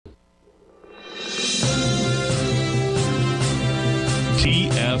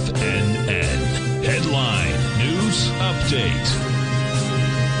TFNN. Headline News Update.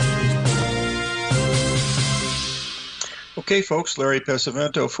 Okay, folks, Larry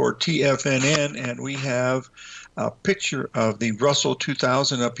Pesavento for TFNN, and we have a picture of the Russell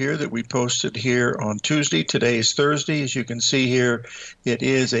 2000 up here that we posted here on Tuesday. Today is Thursday. As you can see here, it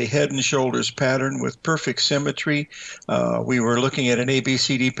is a head and shoulders pattern with perfect symmetry. We were looking at an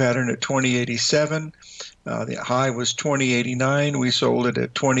ABCD pattern at 2087. The high was 2089. We sold it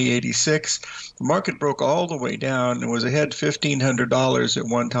at 2086. The market broke all the way down and was ahead $1,500 at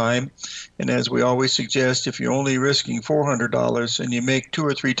one time. And as we always suggest, if you're only risking $400 and you make 2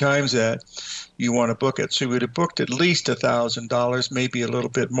 or 3 times that, you want to book it. So we'd have booked at least $1,000, maybe a little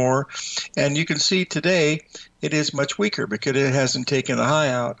bit more. And you can see today it is much weaker because it hasn't taken the high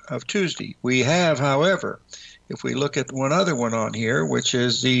out of Tuesday. We have, however, if we look at one other one on here, which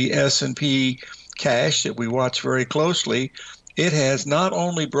is the S&P cash that we watch very closely, it has not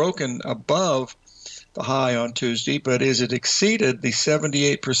only broken above the high on Tuesday, but is it exceeded the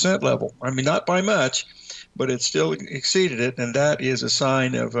 78% level. I mean, not by much, but it still exceeded it, and that is a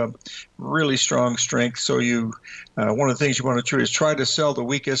sign of really strong strength. So one of the things you want to do is try to sell the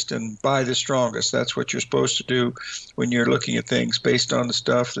weakest and buy the strongest. That's what you're supposed to do when you're looking at things based on the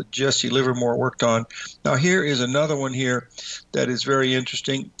stuff that Jesse Livermore worked on. Now here is another one here that is very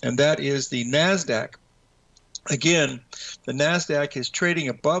interesting, and that is the NASDAQ. Again, the NASDAQ is trading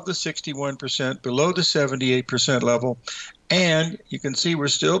above the 61%, below the 78% level, and you can see we're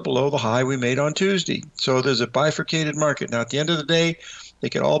still below the high we made on Tuesday. So there's a bifurcated market. Now, at the end of the day, they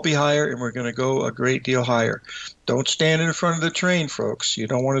could all be higher, and we're going to go a great deal higher. Don't stand in front of the train, folks. You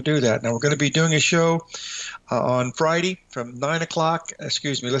don't want to do that. Now, we're going to be doing a show on Friday from 9 o'clock.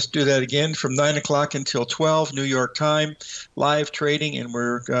 Excuse me, let's do that again. From 9 o'clock until 12, New York time, live trading. And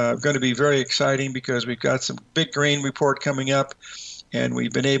we're going to be very exciting because we've got some big grain report coming up. And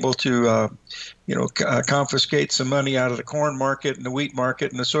we've been able to, confiscate some money out of the corn market and the wheat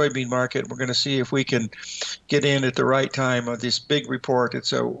market and the soybean market. We're going to see if we can get in at the right time on this big report.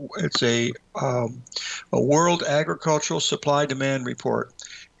 It's a world agricultural supply demand report,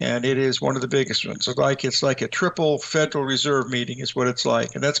 and it is one of the biggest ones. It's like a triple Federal Reserve meeting is what it's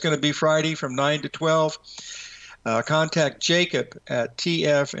like, and that's going to be Friday from 9 to 12. Contact Jacob at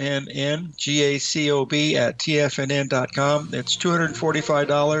TFNN, GACOB at TFNN.com. It's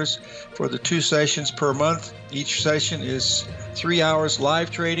 $245 for the 2 sessions per month. Each session is 3 hours live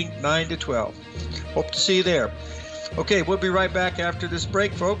trading, 9 to 12. Hope to see you there. Okay, we'll be right back after this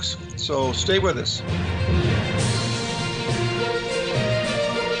break, folks, so stay with us.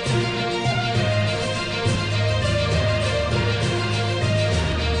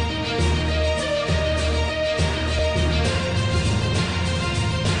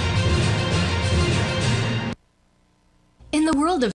 In the world of